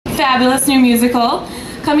fabulous new musical.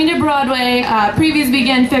 Coming to Broadway, previews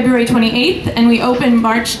begin February 28th, and we open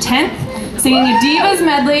March 10th. Singing a Divas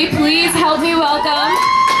medley. Please help me welcome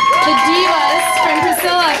the Divas from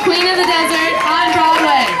Priscilla, Queen of the Desert, on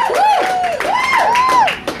Broadway.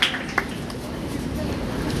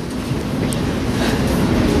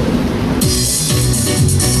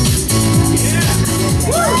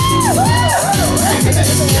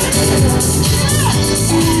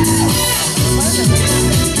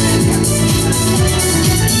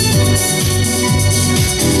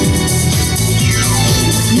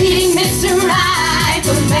 Meeting Mr. Right,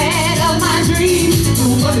 the man of my dreams, the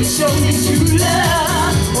one who showed me true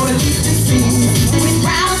love, or at least it seems, with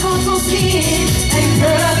brown coastal skin and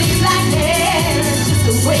curly black hair. It's just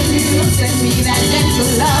the way he looks at me, that gentle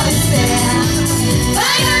love is there.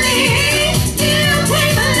 Finally, you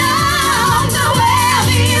came along, the way I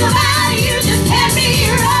feel about you just can't be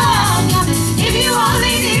wrong. If you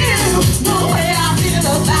only knew the way I feel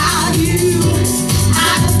about you, I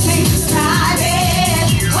just can't describe it.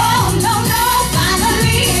 Oh no, no,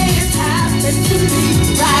 finally it's happened to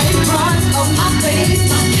me, right in front of my face.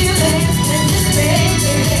 I'm feeling in this bed.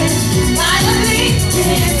 Finally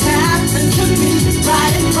it's happened to me,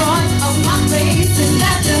 right in front of my face, and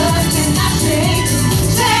that just cannot shake.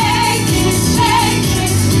 Shake it, shake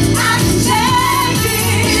it, I can shake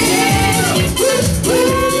it. Woo, woo.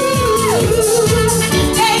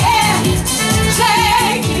 Yeah, yeah.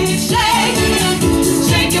 Shake it, shake it.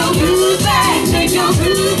 Shake your groove back, shake your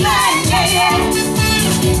groove back, yeah, yeah.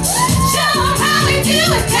 Show 'em how we do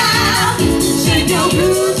it now. Shake your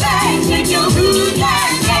groove back, shake your groove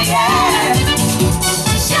back, yeah, yeah.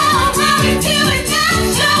 Show 'em how we do it now.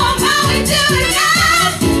 Show 'em how we do it now.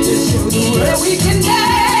 Just show the world we can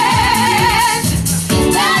dance.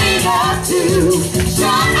 That enough to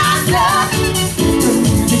show ourselves. The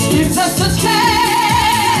music gives us a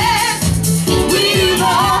chance. We do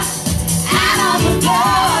more out of the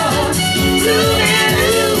blood. Grooving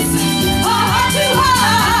loose, heart to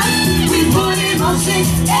heart. We put in motion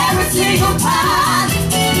every single part.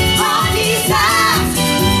 On these times,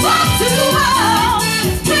 walk to wall.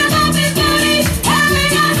 We're moving booty,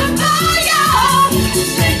 having us a fire.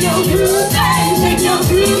 Shake your groove.